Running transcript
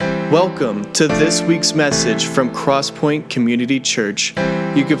Welcome to this week's message from Crosspoint Community Church.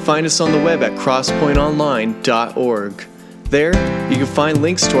 You can find us on the web at crosspointonline.org. There, you can find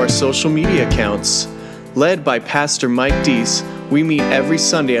links to our social media accounts. Led by Pastor Mike Deese, we meet every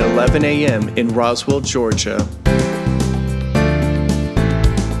Sunday at 11 a.m. in Roswell, Georgia.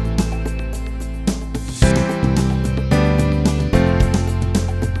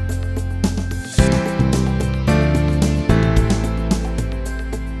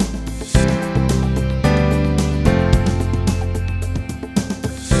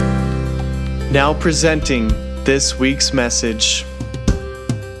 Now presenting this week's message.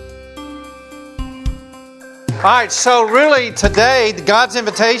 All right, so really today, God's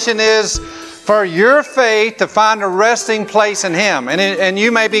invitation is for your faith to find a resting place in Him. And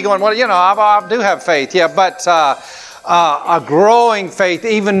you may be going, well, you know, I do have faith, yeah, but a growing faith,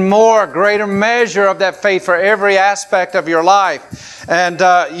 even more, greater measure of that faith for every aspect of your life. And,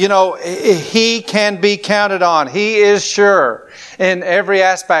 He can be counted on. He is sure in every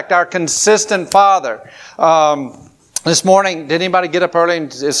aspect, our consistent Father. This morning, did anybody get up early?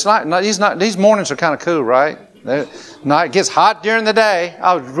 These mornings are kind of cool, right? It gets hot during the day.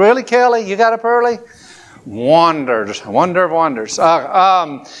 Oh, really, Kelly? You got up early? Wonder of wonders.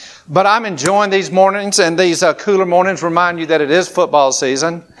 But I'm enjoying these mornings, and these cooler mornings remind you that it is football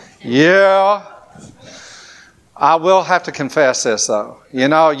season. Yeah. I will have to confess this, though. You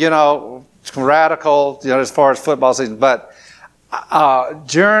know, it's radical, as far as football season, but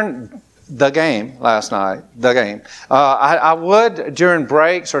during the game last night, I would, during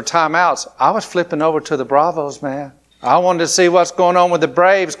breaks or timeouts, I was flipping over to the Bravos, man. I wanted to see what's going on with the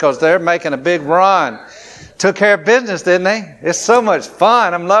Braves because they're making a big run. Took care of business, didn't they? It's so much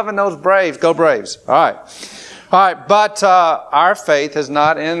fun. I'm loving those Braves. Go Braves. All right. But our faith is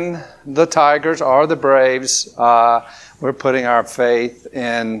not in the Tigers or the Braves. We're putting our faith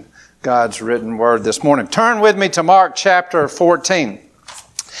in God's written word this morning. Turn with me to Mark chapter 14.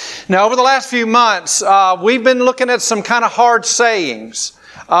 Now, over the last few months, we've been looking at some kind of hard sayings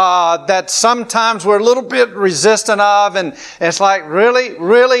that sometimes we're a little bit resistant of, and it's like,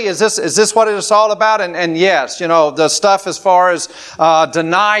 really, is this what it's all about? And yes, the stuff as far as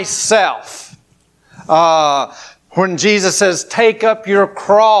deny self. When Jesus says, take up your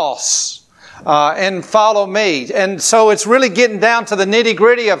cross and follow me. And so it's really getting down to the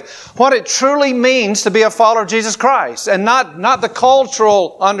nitty-gritty of what it truly means to be a follower of Jesus Christ, and not the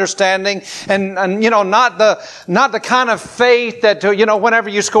cultural understanding, and not the kind of faith that whenever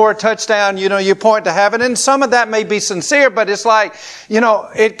you score a touchdown, you point to heaven. And some of that may be sincere, but it's like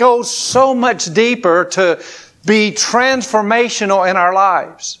it goes so much deeper to be transformational in our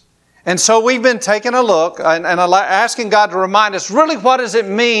lives. And so we've been taking a look and asking God to remind us, really, what does it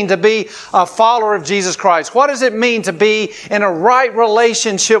mean to be a follower of Jesus Christ? What does it mean to be in a right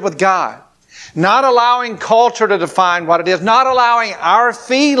relationship with God? Not allowing culture to define what it is, not allowing our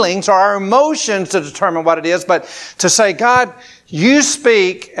feelings or our emotions to determine what it is, but to say, God, you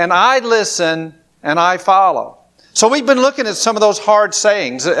speak and I listen and I follow. So we've been looking at some of those hard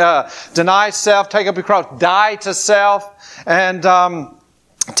sayings. Deny self, take up your cross, die to self, and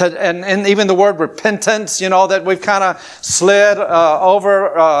even the word repentance, that we've kind of slid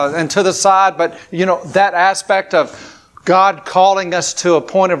over and to the side. But, that aspect of God calling us to a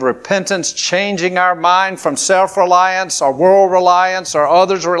point of repentance, changing our mind from self-reliance or world reliance or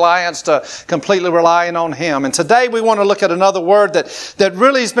others' reliance to completely relying on Him. And today we want to look at another word that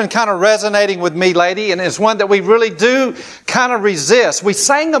really has been kind of resonating with me lately, and is one that we really do kind of resist. We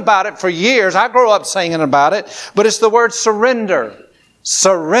sang about it for years. I grew up singing about it, but it's the word surrender.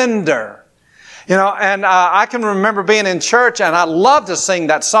 Surrender. And I can remember being in church, and I loved to sing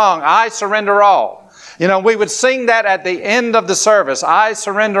that song, I Surrender All. We would sing that at the end of the service, I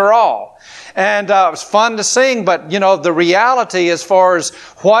surrender all. And it was fun to sing, but, the reality as far as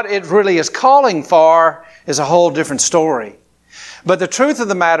what it really is calling for is a whole different story. But the truth of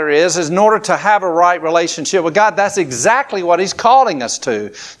the matter is in order to have a right relationship with God, that's exactly what He's calling us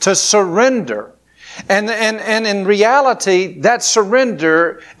to surrender. And in reality, that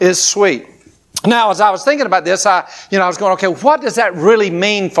surrender is sweet. Now, as I was thinking about this, I was going, okay, what does that really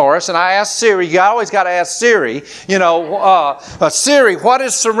mean for us? And I asked Siri. You always got to ask Siri. Siri, what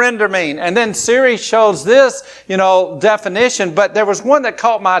does surrender mean? And then Siri shows this, definition. But there was one that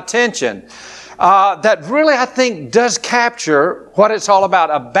caught my attention that really, I think, does capture what it's all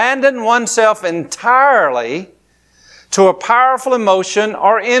about. Abandon oneself entirely to a powerful emotion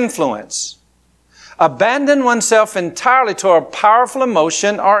or influence. Abandon oneself entirely to a powerful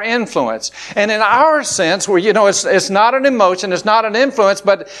emotion or influence. And in our sense, where, it's not an emotion, it's not an influence,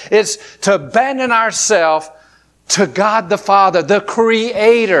 but it's to abandon ourselves to God the Father, the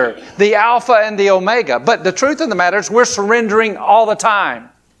Creator, the Alpha and the Omega. But the truth of the matter is we're surrendering all the time.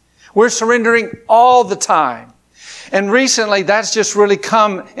 We're surrendering all the time. And recently, that's just really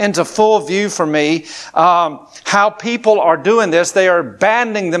come into full view for me, how people are doing this. They are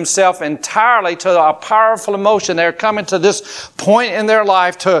abandoning themselves entirely to a powerful emotion. They're coming to this point in their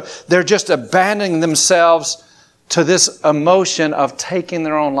life they're just abandoning themselves to this emotion of taking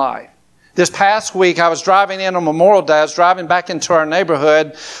their own life. This past week, I was driving in on Memorial Day. I was driving back into our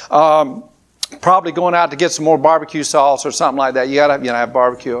neighborhood, probably going out to get some more barbecue sauce or something like that. You gotta, have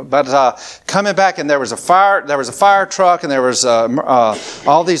barbecue. But coming back, and there was a fire truck, and there was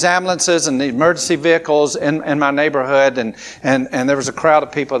all these ambulances and the emergency vehicles in my neighborhood, and there was a crowd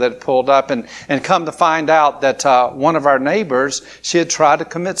of people that pulled up, and come to find out that one of our neighbors, she had tried to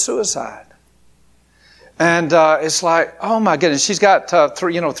commit suicide. And it's like, oh my goodness, she's got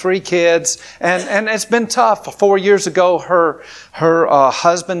three kids, and it's been tough. 4 years ago, her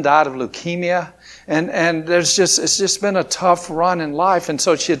husband died of leukemia, and it's just been a tough run in life, and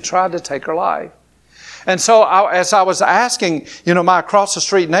so she had tried to take her life. And so as I was asking, my across the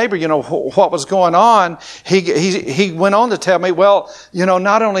street neighbor, what was going on, he went on to tell me, well,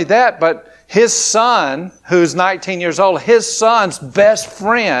 not only that, but his son, who's 19 years old, his son's best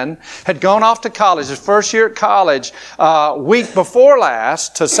friend had gone off to college, his first year at college, week before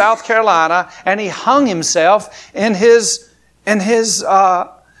last to South Carolina, and he hung himself in his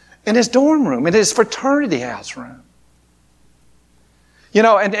dorm room, in his fraternity house room.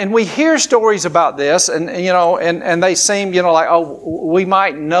 And we hear stories about this, and they seem, like, oh, we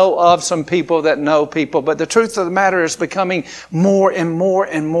might know of some people that know people, but the truth of the matter is becoming more and more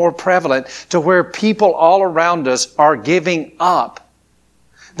and more prevalent to where people all around us are giving up.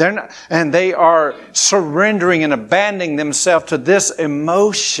 And they are surrendering and abandoning themselves to this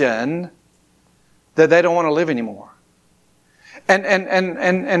emotion that they don't want to live anymore. And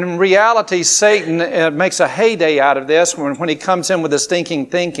in reality, Satan makes a heyday out of this when he comes in with his stinking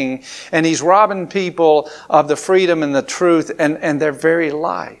thinking, and he's robbing people of the freedom and the truth and their very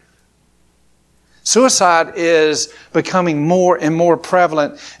life. Suicide is becoming more and more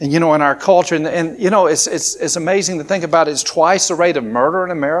prevalent, in our culture. And it's amazing to think about it. It's twice the rate of murder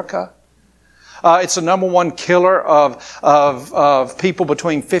in America. It's the number one killer of people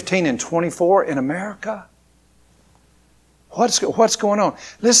between 15 and 24 in America. What's going on?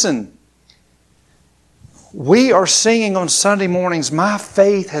 Listen, we are singing on Sunday mornings, my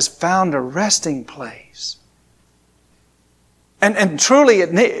faith has found a resting place. And truly,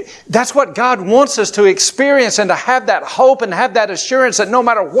 that's what God wants us to experience, and to have that hope and have that assurance that no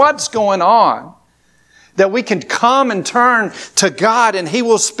matter what's going on, that we can come and turn to God, and He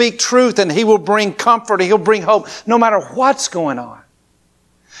will speak truth, and He will bring comfort, and He'll bring hope no matter what's going on.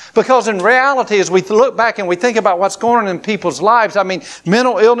 Because in reality, as we look back and we think about what's going on in people's lives,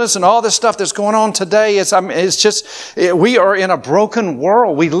 mental illness and all this stuff that's going on today, we are in a broken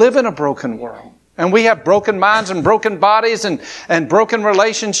world. We live in a broken world. And we have broken minds and broken bodies and broken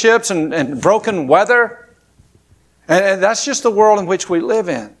relationships and broken weather. And that's just the world in which we live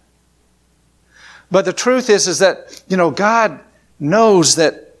in. But the truth is that, God knows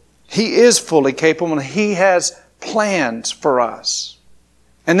that He is fully capable, and He has plans for us.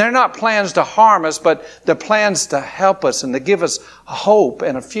 And they're not plans to harm us, but they're plans to help us and to give us hope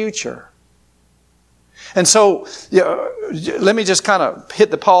and a future. And so, let me just kind of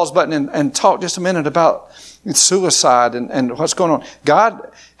hit the pause button and talk just a minute about suicide and what's going on.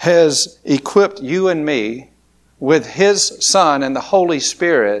 God has equipped you and me with His Son and the Holy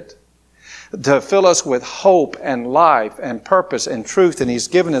Spirit to fill us with hope and life and purpose and truth. And He's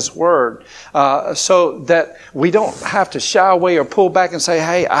given His Word so that we don't have to shy away or pull back and say,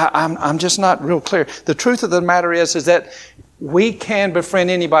 hey, I'm just not real clear. The truth of the matter is that we can befriend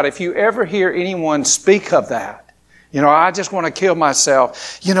anybody. If you ever hear anyone speak of that, I just want to kill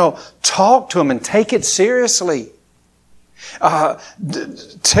myself, talk to them and take it seriously. Talk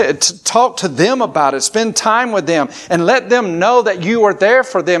to them about it. Spend time with them and let them know that you are there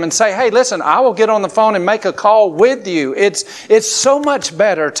for them, and say, hey, listen, I will get on the phone and make a call with you. It's so much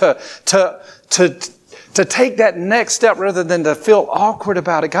better to take that next step rather than to feel awkward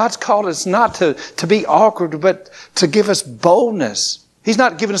about it. God's called us not to be awkward, but to give us boldness. He's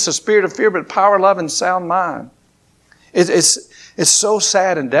not giving us a spirit of fear, but power, love, and sound mind. It's so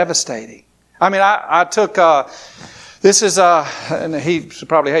sad and devastating. I took... This is, and he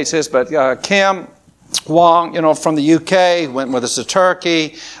probably hates this, but Kim Wong, from the UK, went with us to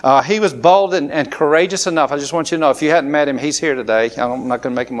Turkey. He was bold and courageous enough. I just want you to know, if you hadn't met him, he's here today. I'm not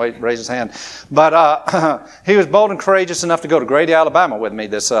going to make him raise his hand. But he was bold and courageous enough to go to Grady, Alabama with me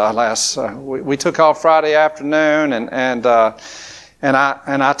this we took off Friday afternoon, and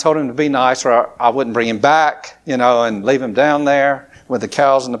I told him to be nice, or I wouldn't bring him back, and leave him down there with the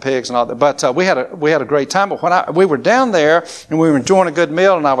cows and the pigs and all that. But we had a great time. But when we were down there and we were enjoying a good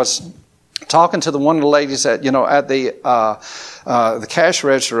meal, and I was talking to one of the ladies at the cash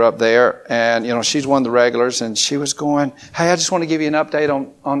register up there, and she's one of the regulars, and she was going, "Hey, I just want to give you an update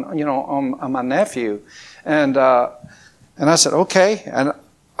on my nephew," and I said, "Okay," and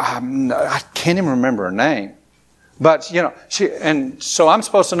I can't even remember her name, but so I'm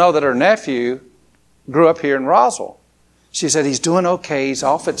supposed to know that her nephew grew up here in Roswell. She said he's doing okay. He's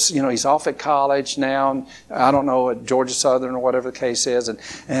off at college now. I don't know, at Georgia Southern or whatever the case is,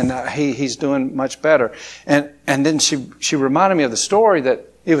 and he's doing much better. And then she reminded me of the story that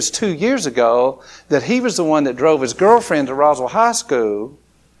it was 2 years ago that he was the one that drove his girlfriend to Roswell High School,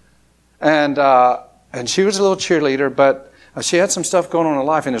 and she was a little cheerleader, but she had some stuff going on in her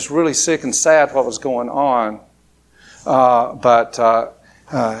life, and it's really sick and sad what was going on.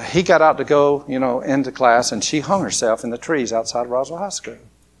 He got out to go, into class, and she hung herself in the trees outside Roswell High School.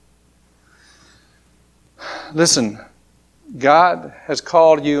 Listen, God has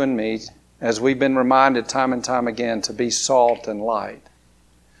called you and me, as we've been reminded time and time again, to be salt and light.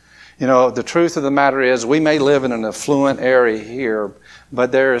 The truth of the matter is, we may live in an affluent area here,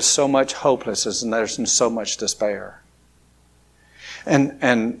 but there is so much hopelessness and there's so much despair.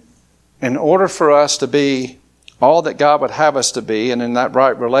 And in order for us to be all that God would have us to be, and in that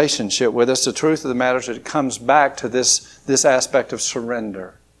right relationship with us, the truth of the matter is that it comes back to this aspect of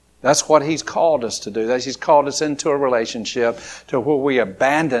surrender. That's what He's called us to do. He's called us into a relationship to where we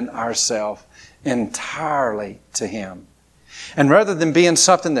abandon ourselves entirely to Him. And rather than being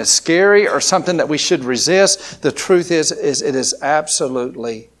something that's scary or something that we should resist, the truth is it is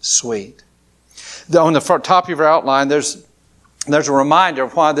absolutely sweet. On the top of your outline, there's a reminder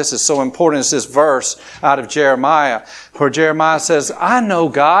of why this is so important. It's this verse out of Jeremiah, where Jeremiah says, "I know,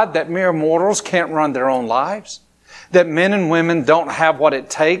 God, that mere mortals can't run their own lives, that men and women don't have what it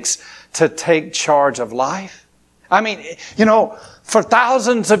takes to take charge of life." I mean, for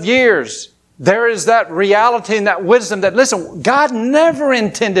thousands of years, there is that reality and that wisdom that, listen, God never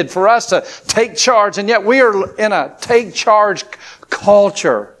intended for us to take charge, and yet we are in a take charge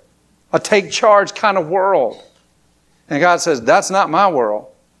culture, a take charge kind of world. And God says, that's not my world.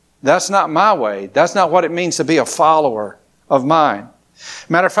 That's not my way. That's not what it means to be a follower of mine.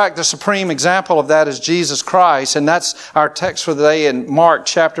 Matter of fact, the supreme example of that is Jesus Christ, and that's our text for the day in Mark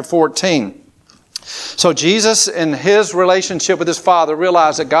chapter 14. So Jesus, in His relationship with His Father,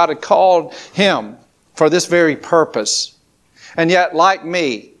 realized that God had called Him for this very purpose. And yet, like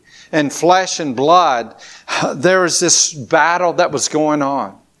me, in flesh and blood, there was this battle that was going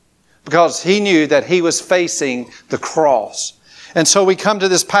on, because He knew that He was facing the cross. And so we come to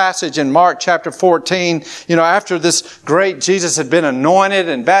this passage in Mark chapter 14, after this great Jesus had been anointed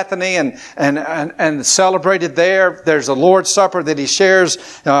in Bethany and celebrated there. There's a Lord's Supper that He shares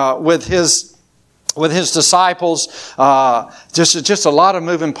with His disciples. Just a lot of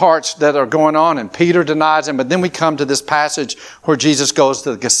moving parts that are going on, and Peter denies Him. But then we come to this passage where Jesus goes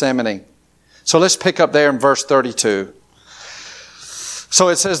to Gethsemane. So let's pick up there in verse 32. So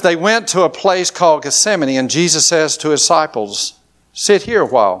it says, they went to a place called Gethsemane, and Jesus says to His disciples, "Sit here a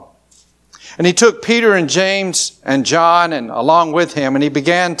while." And He took Peter and James and John and along with Him, and He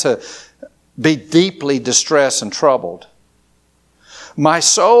began to be deeply distressed and troubled. "My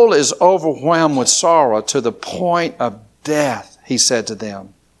soul is overwhelmed with sorrow to the point of death," He said to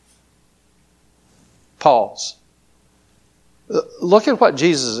them. Pause. Look at what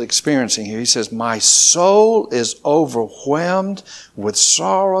Jesus is experiencing here. He says, "My soul is overwhelmed with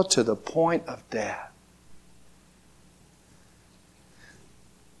sorrow to the point of death."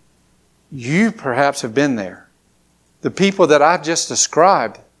 You perhaps have been there. The people that I've just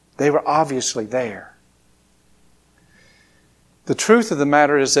described, they were obviously there. The truth of the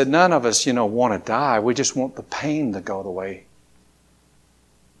matter is that none of us, want to die. We just want the pain to go away.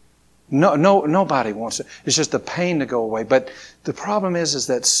 Nobody wants it. It's just the pain to go away. But the problem is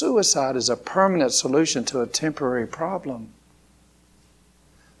that suicide is a permanent solution to a temporary problem.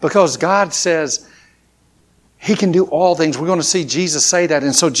 Because God says He can do all things. We're going to see Jesus say that.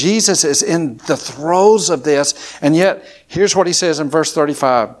 And so Jesus is in the throes of this. And yet, here's what He says in verse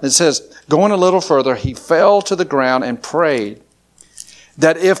 35. It says, going a little further, He fell to the ground and prayed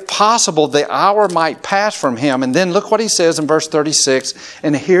that if possible, the hour might pass from Him. And then look what He says in verse 36.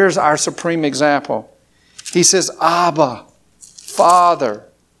 And here's our supreme example. He says, Abba, Father.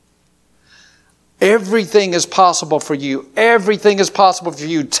 Everything is possible for you. Everything is possible for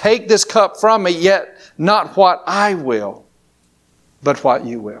you. Take this cup from me, yet not what I will, but what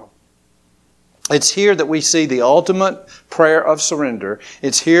you will. It's here that we see the ultimate prayer of surrender.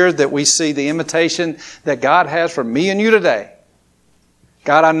 It's here that we see the invitation that God has for me and you today.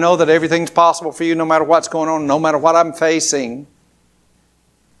 God, I know that everything's possible for you no matter what's going on, no matter what I'm facing.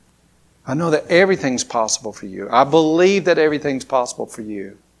 I know that everything's possible for you. I believe that everything's possible for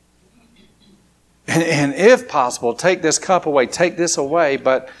you. And if possible, take this cup away, take this away,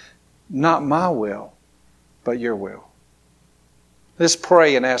 but not my will, but your will. Let's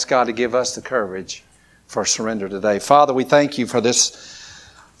pray and ask God to give us the courage for surrender today. Father, we thank you for this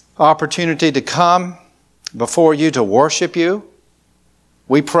opportunity to come before you to worship you.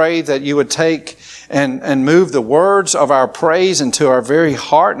 We pray that you would take and move the words of our praise into our very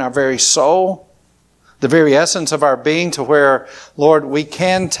heart and our very soul, the very essence of our being, to where, Lord, we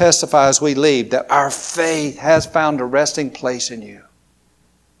can testify as we leave that our faith has found a resting place in you.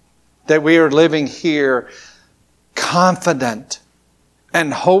 That we are living here confident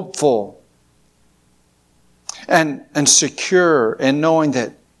and hopeful and secure in knowing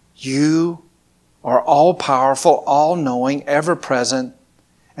that you are all-powerful, all-knowing, ever-present,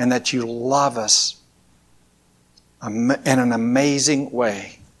 and that you love us in an amazing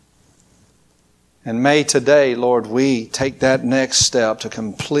way. And may today, Lord, we take that next step to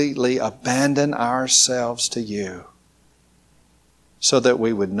completely abandon ourselves to you so that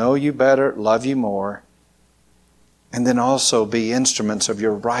we would know you better, love you more, and then also be instruments of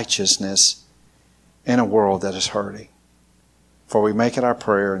your righteousness in a world that is hurting. For we make it our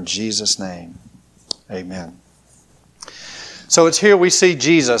prayer in Jesus' name. Amen. So it's here we see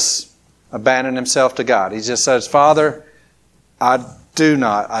Jesus abandon himself to God. He just says, Father, I do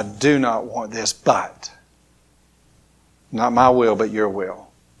not want this, but not my will, but your will.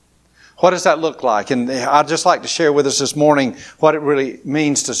 What does that look like? And I'd just like to share with us this morning what it really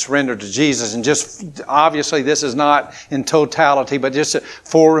means to surrender to Jesus. And just, obviously, this is not in totality, but just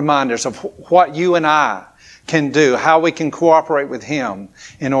 4 reminders of what you and I can do, how we can cooperate with Him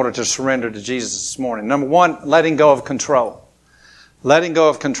in order to surrender to Jesus this morning. Number 1, letting go of control. Letting go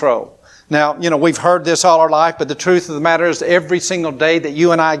of control. Now, we've heard this all our life, but the truth of the matter is every single day that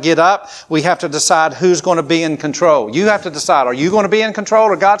you and I get up, we have to decide who's going to be in control. You have to decide, are you going to be in control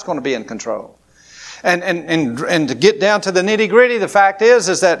or God's going to be in control? And to get down to the nitty-gritty, the fact is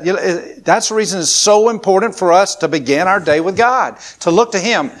that that's the reason it's so important for us to begin our day with God, to look to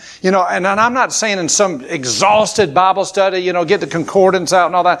Him. And I'm not saying in some exhausted Bible study, get the concordance out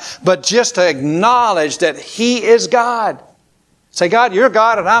and all that, but just to acknowledge that He is God. Say, God, you're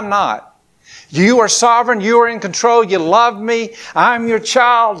God and I'm not. You are sovereign. You are in control. You love me. I'm your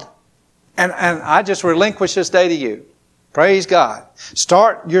child. And I just relinquish this day to you. Praise God.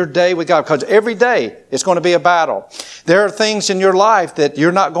 Start your day with God, because every day it's going to be a battle. There are things in your life that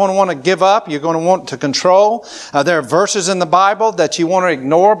you're not going to want to give up. You're going to want to control. There are verses in the Bible that you want to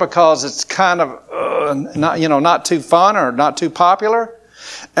ignore because it's kind of not too fun or not too popular.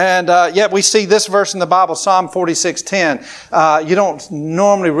 And yet we see this verse in the Bible, Psalm 46:10. You don't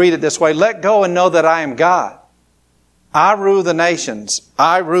normally read it this way. Let go and know that I am God. I rule the nations.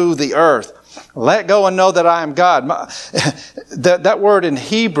 I rule the earth. Let go and know that I am God. That word in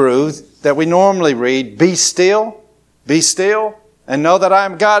Hebrew that we normally read, be still, and know that I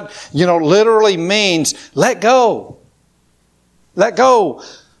am God, literally means let go. Let go.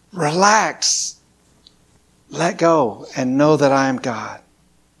 Relax. Let go and know that I am God.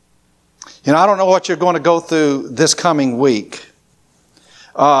 I don't know what you're going to go through this coming week.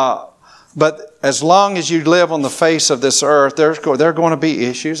 But as long as you live on the face of this earth, there are going to be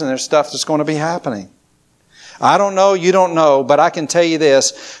issues and there's stuff that's going to be happening. I don't know, you don't know, but I can tell you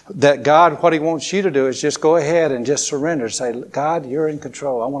this, that God, what He wants you to do is just go ahead and just surrender. Say, God, you're in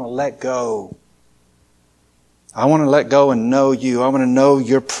control. I want to let go. I want to let go and know you. I want to know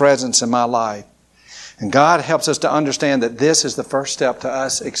your presence in my life. And God helps us to understand that this is the first step to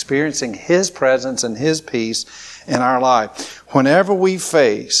us experiencing His presence and His peace in our life. Whenever we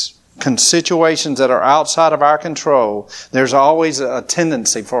face situations that are outside of our control, there's always a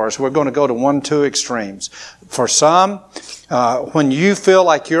tendency for us. We're going to go to 1-2 extremes. For some, when you feel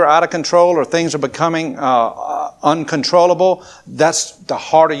like you're out of control or things are becoming uncontrollable, that's the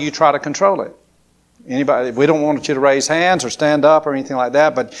harder you try to control it. Anybody, we don't want you to raise hands or stand up or anything like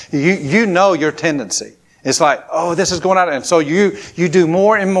that, but you know your tendency. It's like, oh, this is going out, and so you do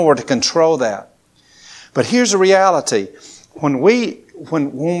more and more to control that. But here's the reality: when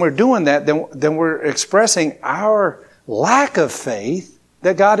we're doing that, then we're expressing our lack of faith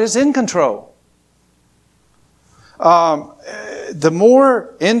that God is in control. the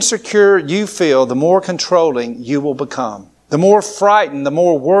more insecure you feel, the more controlling you will become. The more frightened, the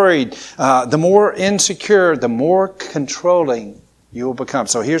more worried, the more insecure, the more controlling you will become.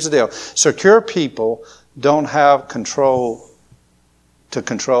 So here's the deal. Secure people don't have control to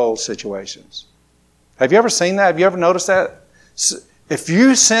control situations. Have you ever seen that? Have you ever noticed that? If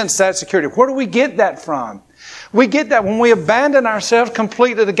you sense that security, where do we get that from? We get that when we abandon ourselves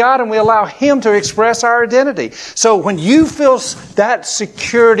completely to God and we allow Him to express our identity. So when you feel that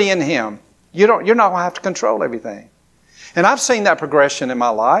security in Him, you're not going to have to control everything. And I've seen that progression in my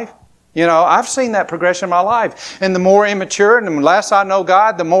life. I've seen that progression in my life. And the more immature and the less I know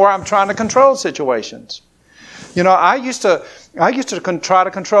God, the more I'm trying to control situations. I used to try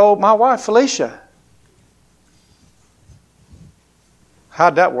to control my wife, Felicia.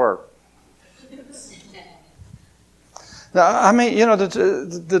 How'd that work? Now,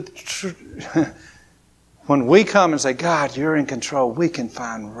 when we come and say, God, you're in control, we can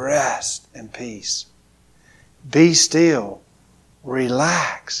find rest and peace. Be still.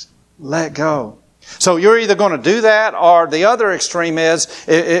 Relax. Let go. So you're either going to do that, or the other extreme is,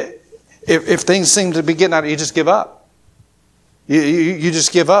 if things seem to be getting out, you just give up. You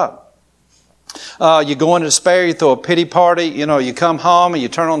just give up. You go into despair, you throw a pity party, you come home and you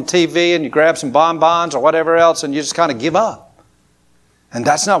turn on TV and you grab some bonbons or whatever else and you just kind of give up. And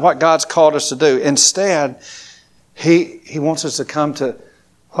that's not what God's called us to do. Instead, He wants us to come to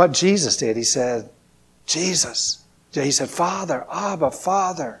what Jesus did. He said, He said, Father, Abba,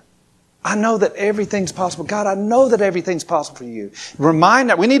 Father, I know that everything's possible. God, I know that everything's possible for you.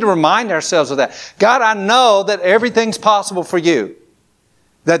 We need to remind ourselves of that. God, I know that everything's possible for you.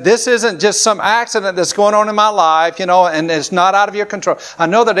 That this isn't just some accident that's going on in my life, and it's not out of your control. I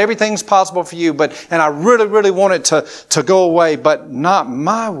know that everything's possible for you, and I really, really want it to go away, but not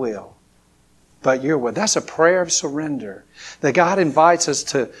my will, but your will. That's a prayer of surrender that God invites us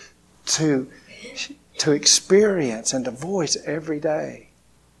to experience and to voice every day.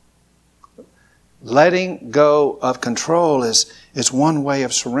 Letting go of control is one way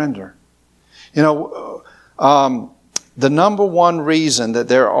of surrender. The number one reason that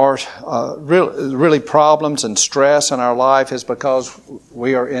there are really problems and stress in our life is because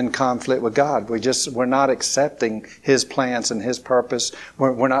we are in conflict with God. We're not accepting His plans and His purpose.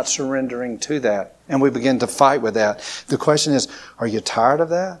 We're not surrendering to that. And we begin to fight with that. The question is, are you tired of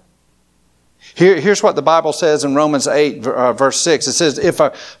that? Here's what the Bible says in Romans 8, verse 6. It says, if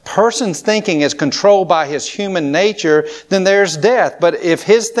a person's thinking is controlled by his human nature, then there's death. But if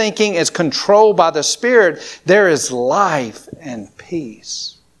his thinking is controlled by the Spirit, there is life and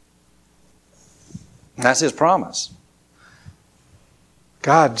peace. And that's His promise.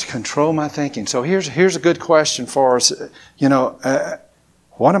 God, control my thinking. So here's a good question for us.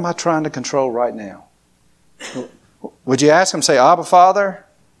 What am I trying to control right now? Would you ask Him, say, Abba, Father,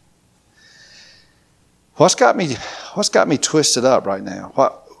 What's got me twisted up right now?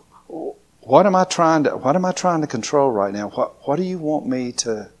 What am I trying to control right now? What do you want me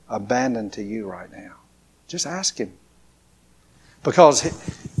to abandon to you right now? Just ask Him. Because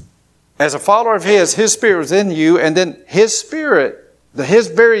as a follower of His Spirit is in you, and then His Spirit, His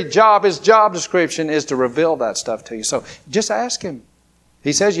very job, His job description is to reveal that stuff to you. So just ask Him.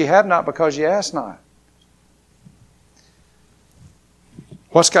 He says you have not because you ask not.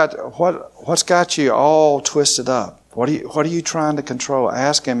 What's got you all twisted up? What are you trying to control?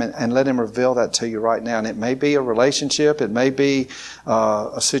 Ask Him and let Him reveal that to you right now. And it may be a relationship. It may be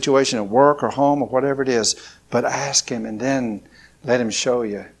a situation at work or home or whatever it is. But ask Him and then let Him show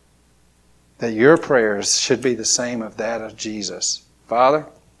you that your prayers should be the same of that of Jesus. Father,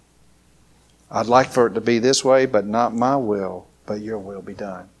 I'd like for it to be this way, but not my will, but your will be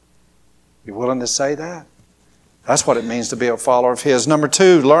done. You willing to say that? That's what it means to be a follower of His. Number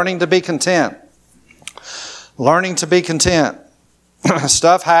 2, learning to be content. Learning to be content.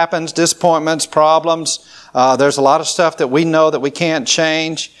 Stuff happens, disappointments, problems. There's a lot of stuff that we know that we can't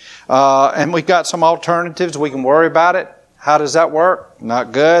change. And we've got some alternatives. We can worry about it. How does that work?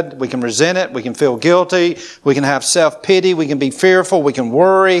 Not good. We can resent it. We can feel guilty. We can have self-pity. We can be fearful. We can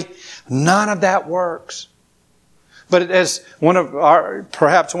worry. None of that works. But as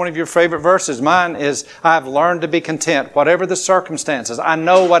perhaps one of your favorite verses, mine is, I've learned to be content, whatever the circumstances. I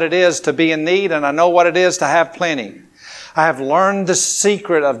know what it is to be in need, and I know what it is to have plenty. I have learned the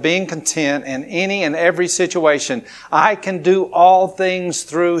secret of being content in any and every situation. I can do all things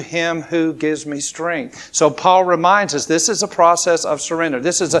through Him who gives me strength. So Paul reminds us this is a process of surrender.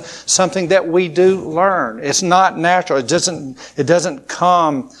 This is something that we do learn. It's not natural. It doesn't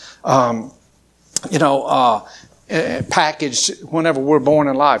come, packaged whenever we're born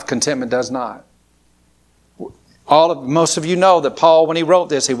in life. Contentment does not. Most of you know that Paul, when he wrote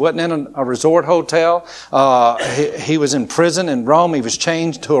this, he wasn't in a resort hotel. He was in prison in Rome. He was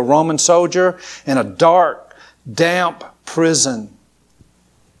chained to a Roman soldier in a dark, damp prison.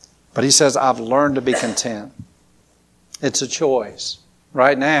 But he says, I've learned to be content. It's a choice.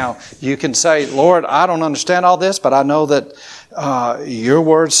 Right now, you can say, Lord, I don't understand all this, but I know that your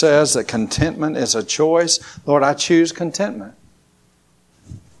word says that contentment is a choice. Lord, I choose contentment.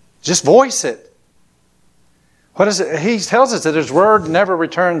 Just voice it. What is it? He tells us that His word never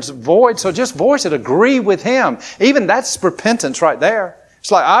returns void, so just voice it. Agree with Him. Even that's repentance right there.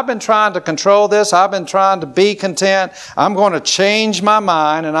 It's like, I've been trying to control this. I've been trying to be content. I'm going to change my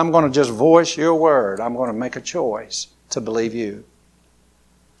mind, and I'm going to just voice your word. I'm going to make a choice to believe you.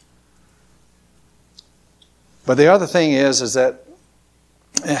 But the other thing is that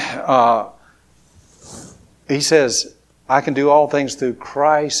he says, I can do all things through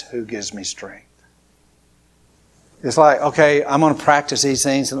Christ who gives me strength. It's like, okay, I'm going to practice these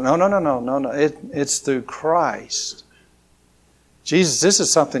things. No. It's through Christ. Jesus, this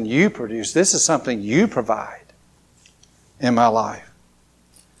is something you produce. This is something you provide in my life.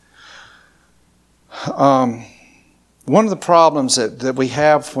 One of the problems that we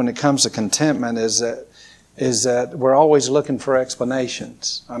have when it comes to contentment is that we're always looking for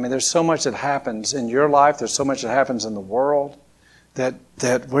explanations. I mean, there's so much that happens in your life. There's so much that happens in the world that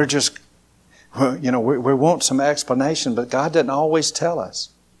we're just... we want some explanation, but God doesn't always tell us.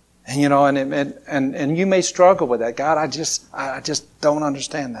 And you may struggle with that. God, I just don't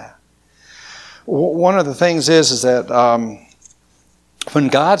understand that. One of the things is that when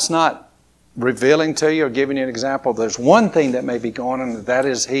God's not revealing to you or giving you an example, there's one thing that may be going on, and that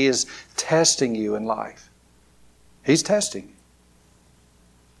is He is testing you in life. He's testing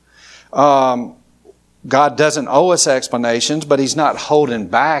you. God doesn't owe us explanations, but He's not holding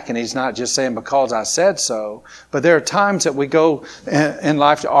back, and He's not just saying, because I said so. But there are times that we go in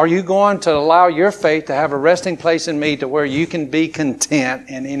life, are you going to allow your faith to have a resting place in me to where you can be content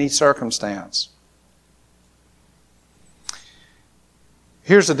in any circumstance?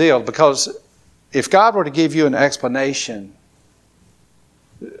 Here's the deal, because if God were to give you an explanation,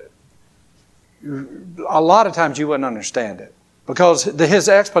 a lot of times you wouldn't understand it. Because His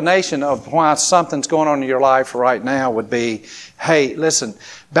explanation of why something's going on in your life right now would be, hey, listen,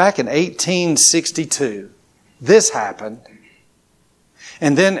 back in 1862, this happened.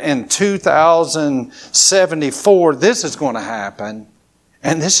 And then in 2074, this is going to happen.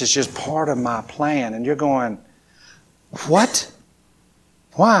 And this is just part of my plan. And you're going, what?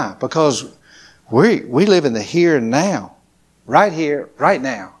 Why? Because we live in the here and now. Right here, right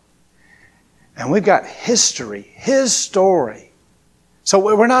now. And we've got history, His story. So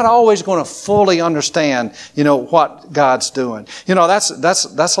we're not always going to fully understand, what God's doing.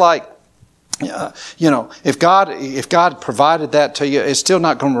 That's like, if God provided that to you, it's still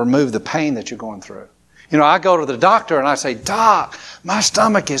not going to remove the pain that you're going through. I go to the doctor and I say, Doc, my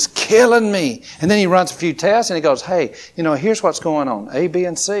stomach is killing me. And then he runs a few tests and he goes, hey, here's what's going on, A, B,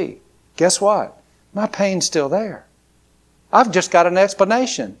 and C. Guess what? My pain's still there. I've just got an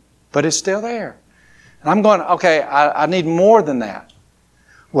explanation, but it's still there. And I'm going, okay, I need more than that.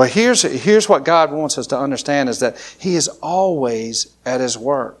 Well, here's what God wants us to understand is that He is always at His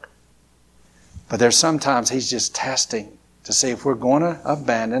work. But there's sometimes He's just testing to see if we're going to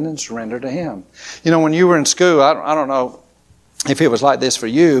abandon and surrender to Him. When you were in school, I don't know if it was like this for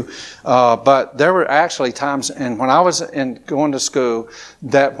you, but there were actually times, and when I was going to school,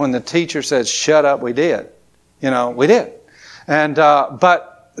 that when the teacher said, shut up, we did. We did. And, but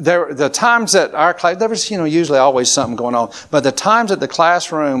the times that our class, there was, usually always something going on. But the times that the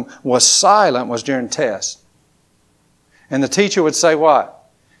classroom was silent was during tests. And the teacher would say what?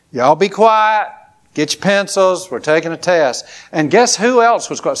 Y'all be quiet. Get your pencils. We're taking a test. And guess who else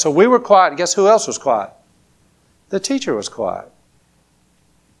was quiet? So we were quiet. Guess who else was quiet? The teacher was quiet.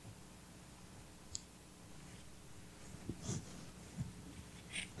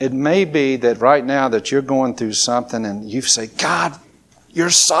 It may be that right now that you're going through something and you say, God, you're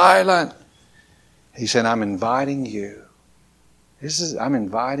silent. He said, I'm inviting you. I'm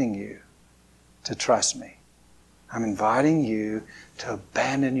inviting you to trust me. I'm inviting you to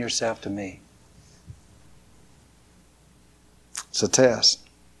abandon yourself to me. It's a test.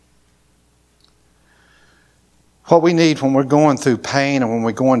 What we need when we're going through pain and when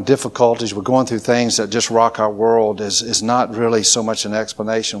we're going difficulties, we're going through things that just rock our world is not really so much an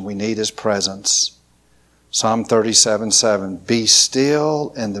explanation. We need His presence. Psalm 37:7, be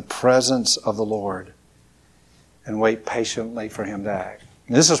still in the presence of the Lord and wait patiently for Him to act.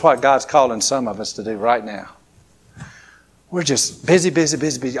 And this is what God's calling some of us to do right now. We're just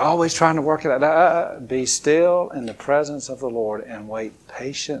busy, always trying to work it out. Be still in the presence of the Lord and wait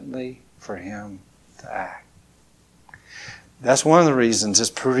patiently for Him to act. That's one of the reasons it's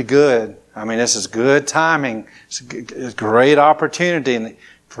pretty good. I mean, this is good timing. It's a great opportunity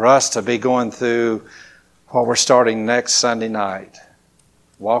for us to be going through what we're starting next Sunday night.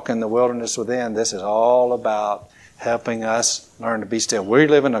 Walk in the wilderness within. This is all about helping us learn to be still. We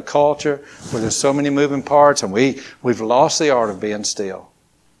live in a culture where there's so many moving parts and we've lost the art of being still.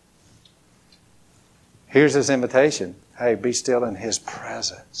 Here's His invitation. Hey, be still in His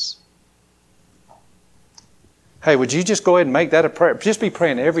presence. Hey, would you just go ahead and make that a prayer? Just be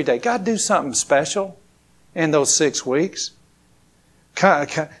praying every day. God, do something special in those 6 weeks.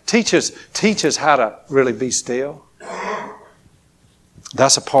 Teach us how to really be still.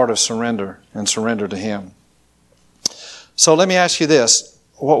 That's a part of surrender and surrender to Him. So let me ask you this.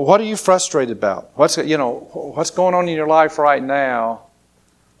 What are you frustrated about? What's going on in your life right now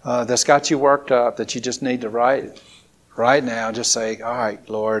that's got you worked up that you just need to right now just say, all right,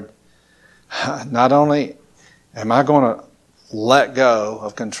 Lord, not only am I going to let go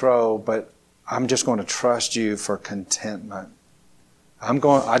of control, but I'm just going to trust You for contentment.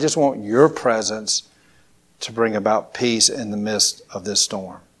 I just want Your presence to bring about peace in the midst of this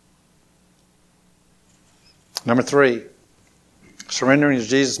storm. Number 3, surrendering to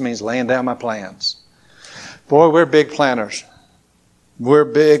Jesus means laying down my plans. Boy, we're big planners. We're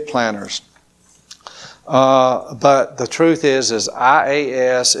big planners. But the truth is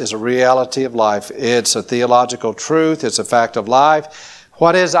IAS is a reality of life. It's a theological truth. It's a fact of life.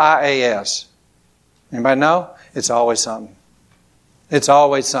 What is IAS? Anybody know? It's always something. It's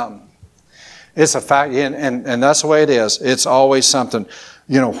always something. It's a fact, and that's the way it is. It's always something.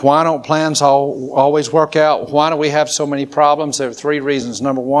 Why don't plans always work out? Why do we have so many problems? There are 3 reasons.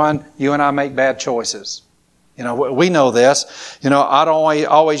 Number 1, you and I make bad choices. We know this. I don't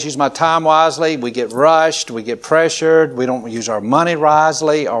always use my time wisely. We get rushed. We get pressured. We don't use our money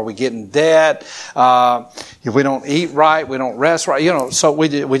wisely, or we get in debt. We don't eat right. We don't rest right. So we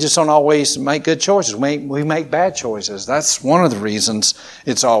just don't always make good choices. We make bad choices. That's one of the reasons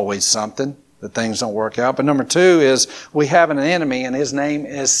it's always something that things don't work out. But number 2 is we have an enemy, and his name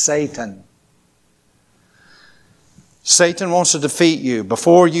is Satan. Satan wants to defeat you.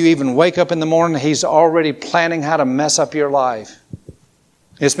 Before you even wake up in the morning, he's already planning how to mess up your life.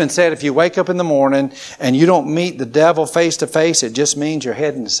 It's been said if you wake up in the morning and you don't meet the devil face to face, it just means you're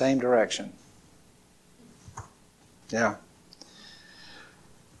heading the same direction. Yeah.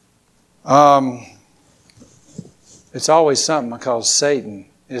 It's always something because Satan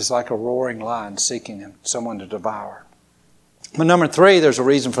is like a roaring lion seeking someone to devour. But number 3, there's a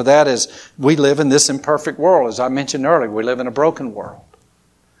reason for that is we live in this imperfect world. As I mentioned earlier, we live in a broken world.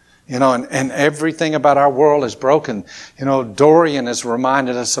 And everything about our world is broken. Dorian has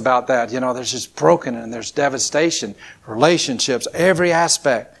reminded us about that. There's just broken and there's devastation, relationships, every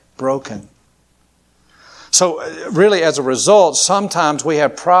aspect broken. So really, as a result, sometimes we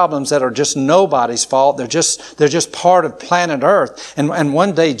have problems that are just nobody's fault. They're just part of planet Earth. And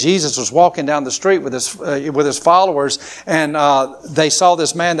one day Jesus was walking down the street with his followers, and they saw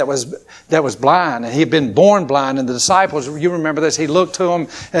this man that was blind, and he had been born blind. And the disciples, you remember this? He looked to him,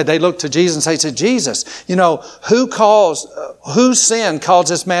 and they looked to Jesus, and they said, "Jesus, whose sin caused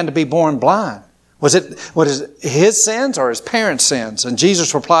this man to be born blind? Was it his sins or his parents' sins?" And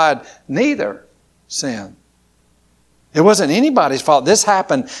Jesus replied, "Neither sin." It wasn't anybody's fault. This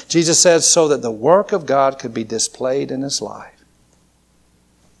happened, Jesus says, so that the work of God could be displayed in his life.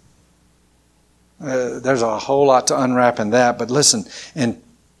 There's a whole lot to unwrap in that. But listen, in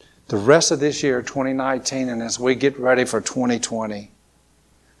the rest of this year, 2019, and as we get ready for 2020,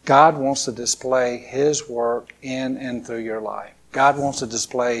 God wants to display His work in and through your life. God wants to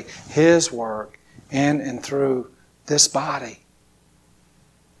display His work in and through this body.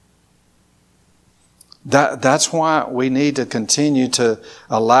 That's why we need to continue to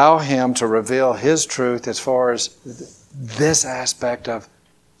allow Him to reveal His truth as far as this aspect of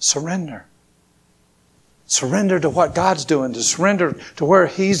surrender. Surrender to what God's doing, to surrender to where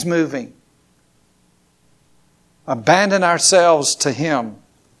He's moving. Abandon ourselves to Him.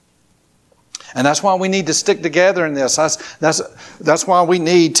 And that's why we need to stick together in this. That's why we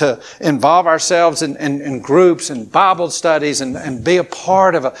need to involve ourselves in groups and Bible studies and be a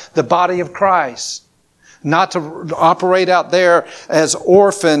part of the body of Christ. Not to operate out there as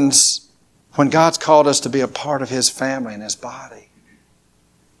orphans when God's called us to be a part of His family and His body.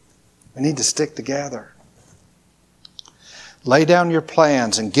 We need to stick together. Lay down your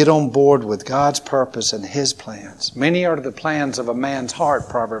plans and get on board with God's purpose and His plans. Many are the plans of a man's heart,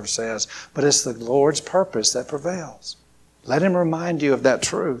 Proverbs says, but it's the Lord's purpose that prevails. Let Him remind you of that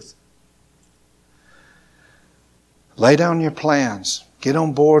truth. Lay down your plans. Get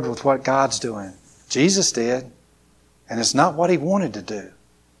on board with what God's doing. Jesus did, and it's not what He wanted to do.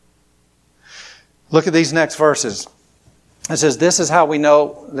 Look at these next verses. It says, this is how we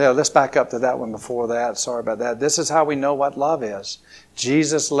know. Let's back up to that one before that. Sorry about that. This is how we know what love is.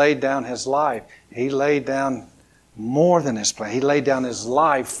 Jesus laid down His life. He laid down more than His plan. He laid down His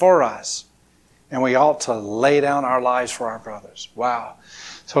life for us. And we ought to lay down our lives for our brothers. Wow.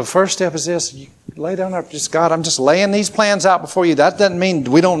 So the first step is this. You lay down God, I'm just laying these plans out before you. That doesn't mean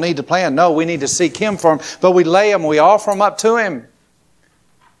we don't need to plan. No, we need to seek Him for them. But we lay them, we offer them up to Him.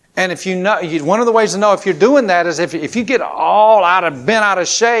 And if you know, one of the ways to know if you're doing that is if you get all bent out of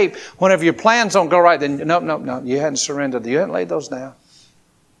shape, whenever your plans don't go right, then no, you hadn't surrendered. You hadn't laid those down.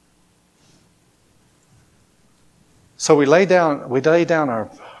 So we lay down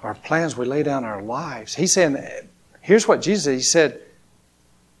our plans, we lay down our lives. He's saying, here's what Jesus said. He said,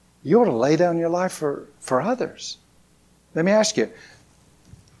 you ought to lay down your life for others. Let me ask you,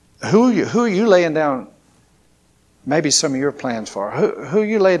 who are you laying down maybe some of your plans for? Who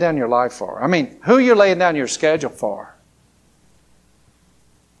you lay down your life for? I mean, who you laying down your schedule for?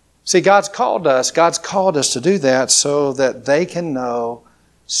 See, God's called us to do that so that they can know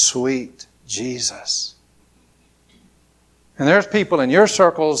sweet Jesus. And there's people in your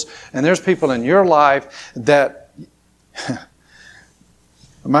circles and there's people in your life that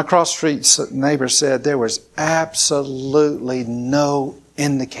my cross-street neighbor said there was absolutely no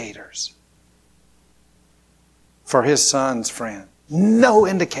indicators for his son's friend. No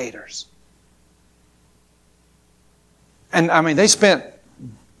indicators. And I mean, they spent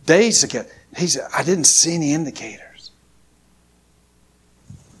days together. He said, I didn't see any indicators.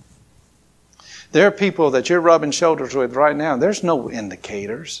 There are people that you're rubbing shoulders with right now. There's no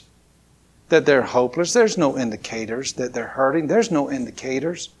indicators that they're hopeless. There's no indicators that they're hurting. There's no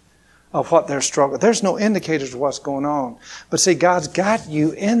indicators of what they're struggling. There's no indicators of what's going on. But see, God's got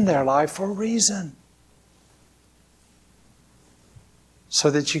you in their life for a reason. So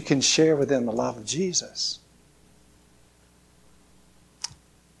that you can share with them the love of Jesus.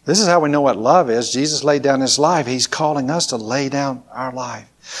 This is how we know what love is. Jesus laid down His life. He's calling us to lay down our life.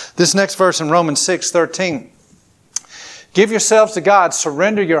 This next verse in Romans 6:13. Give yourselves to God.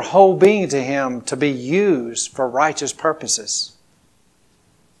 Surrender your whole being to Him to be used for righteous purposes.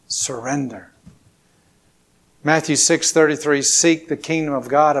 Surrender. Matthew 6:33, seek the kingdom of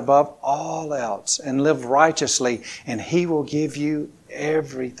God above all else and live righteously, and He will give you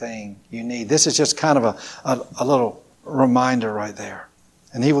everything you need. This is just kind of a little reminder right there.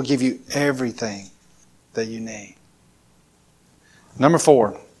 And He will give you everything that you need. Number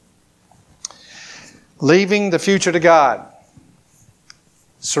 4, leaving the future to God.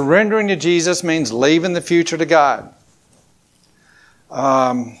 Surrendering to Jesus means leaving the future to God.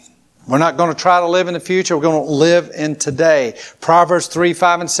 We're not going to try to live in the future. We're going to live in today. Proverbs 3,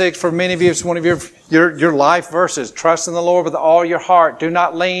 5, and 6, for many of you, it's one of your life verses. Trust in the Lord with all your heart. Do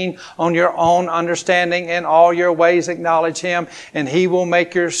not lean on your own understanding. In all your ways acknowledge Him, and He will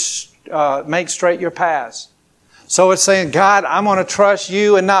make straight your paths. So it's saying, God, I'm going to trust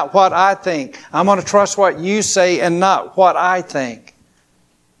You and not what I think. I'm going to trust what You say and not what I think.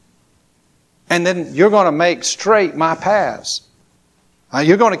 And then You're going to make straight my paths.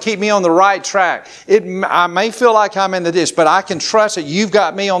 You're going to keep me on the right track. I may feel like I'm in the ditch, but I can trust that You've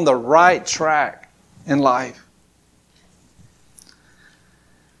got me on the right track in life.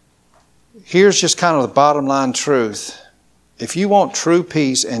 Here's just kind of the bottom line truth. If you want true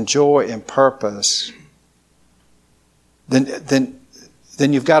peace and joy and purpose, then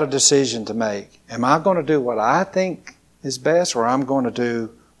you've got a decision to make. Am I going to do what I think is best, or I'm going to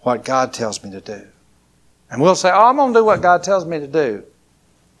do what God tells me to do? And we'll say, I'm going to do what God tells me to do.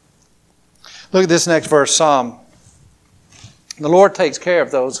 Look at this next verse, Psalm. The Lord takes care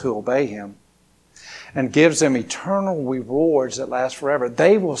of those who obey Him and gives them eternal rewards that last forever.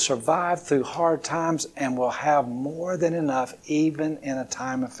 They will survive through hard times and will have more than enough even in a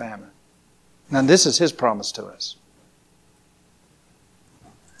time of famine. Now, this is His promise to us.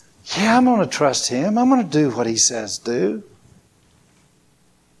 Yeah, I'm going to trust Him. I'm going to do what He says do.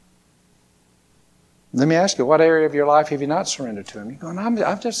 Let me ask you, what area of your life have you not surrendered to Him? You're going,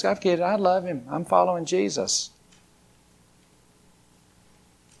 I love Him. I'm following Jesus.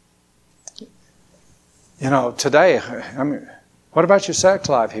 You know, today, what about your sex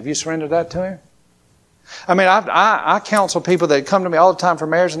life? Have you surrendered that to Him? I mean, I counsel people that come to me all the time for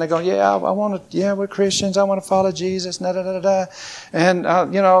marriage, and they go, we're Christians. I want to follow Jesus. And,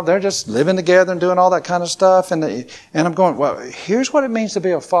 they're just living together and doing all that kind of stuff. And I'm going, well, here's what it means to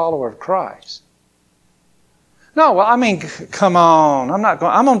be a follower of Christ. No, well, I mean, come on.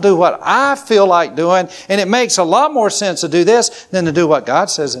 I'm going to do what I feel like doing, and it makes a lot more sense to do this than to do what God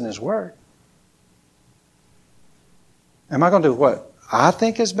says in His Word. Am I going to do what I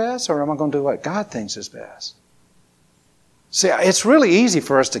think is best, or am I going to do what God thinks is best? See, it's really easy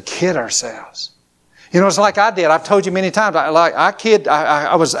for us to kid ourselves. You know, it's like I did. I've told you many times.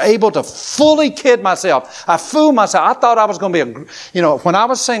 I was able to fully kid myself. I fooled myself. I thought I was going to be when I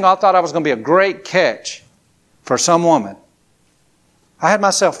was single, I thought I was going to be a great catch for some woman. I had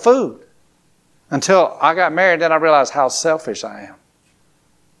myself fooled until I got married. Then I realized how selfish I am.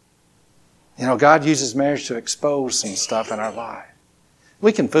 You know, God uses marriage to expose some stuff in our life.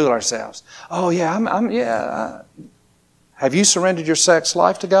 We can fool ourselves. Oh yeah, Have you surrendered your sex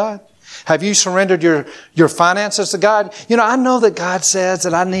life to God? Have you surrendered your finances to God? You know, I know that God says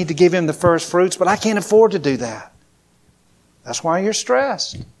that I need to give Him the first fruits, but I can't afford to do that. That's why you're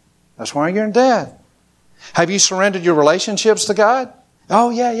stressed. That's why you're in debt. Have you surrendered your relationships to God?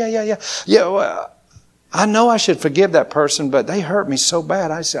 Oh, yeah. Yeah, well, I know I should forgive that person, but they hurt me so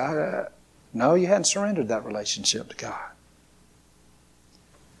bad. I said, no, you hadn't surrendered that relationship to God.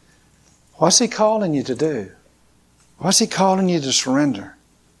 What's He calling you to do? What's He calling you to surrender?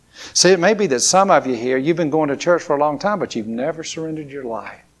 See, it may be that some of you here, you've been going to church for a long time, but you've never surrendered your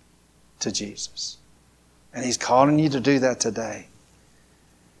life to Jesus. And He's calling you to do that today,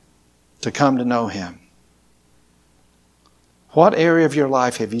 to come to know Him. What area of your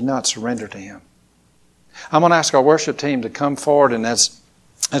life have you not surrendered to Him? I'm going to ask our worship team to come forward, and as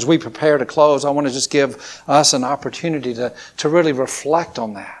we prepare to close, I want to just give us an opportunity to really reflect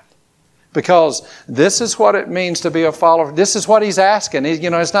on that. Because this is what it means to be a follower. This is what He's asking.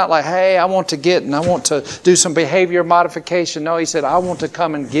 It's not like, hey, I want to get and I want to do some behavior modification. No, He said, I want to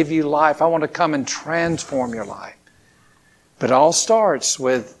come and give you life. I want to come and transform your life. But it all starts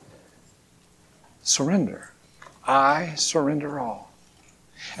with surrender. I surrender all.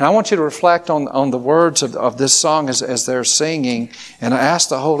 And I want you to reflect on the words of this song as they're singing, and I ask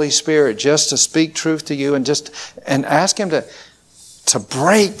the Holy Spirit just to speak truth to you and ask Him to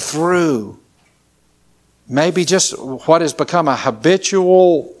break through maybe just what has become a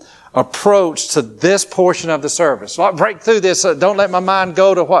habitual approach to this portion of the service. Not break through this, don't let my mind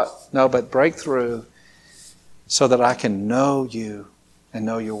go to what? No, but break through so that I can know You and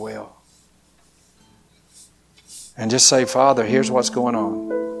know Your will. And just say, Father, here's what's going on.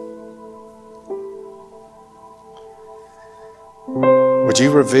 Would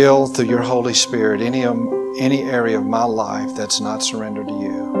You reveal through Your Holy Spirit any area of my life that's not surrendered to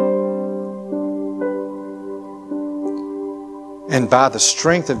You? And by the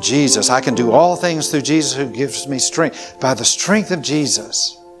strength of Jesus, I can do all things through Jesus who gives me strength. By the strength of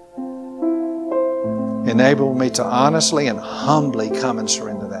Jesus, enable me to honestly and humbly come and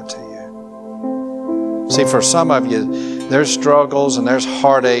surrender that to You. See, for some of you, there's struggles and there's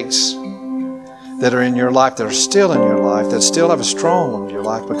heartaches that are in your life, that are still in your life, that still have a stronghold in your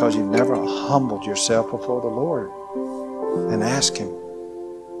life because you've never humbled yourself before the Lord and asked Him.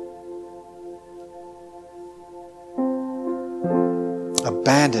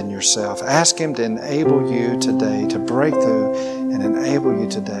 Abandon yourself. Ask Him to enable you today, to break through and enable you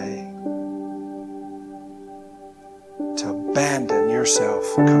today to abandon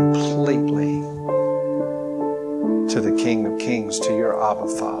yourself completely to the King of Kings, to your Abba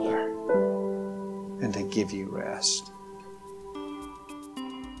Father, and to give you rest.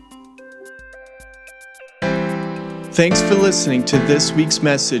 Thanks for listening to this week's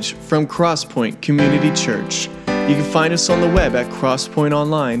message from Crosspoint Community Church. You can find us on the web at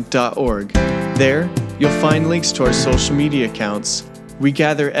crosspointonline.org. There, you'll find links to our social media accounts. We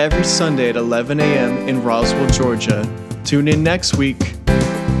gather every Sunday at 11 a.m. in Roswell, Georgia. Tune in next week.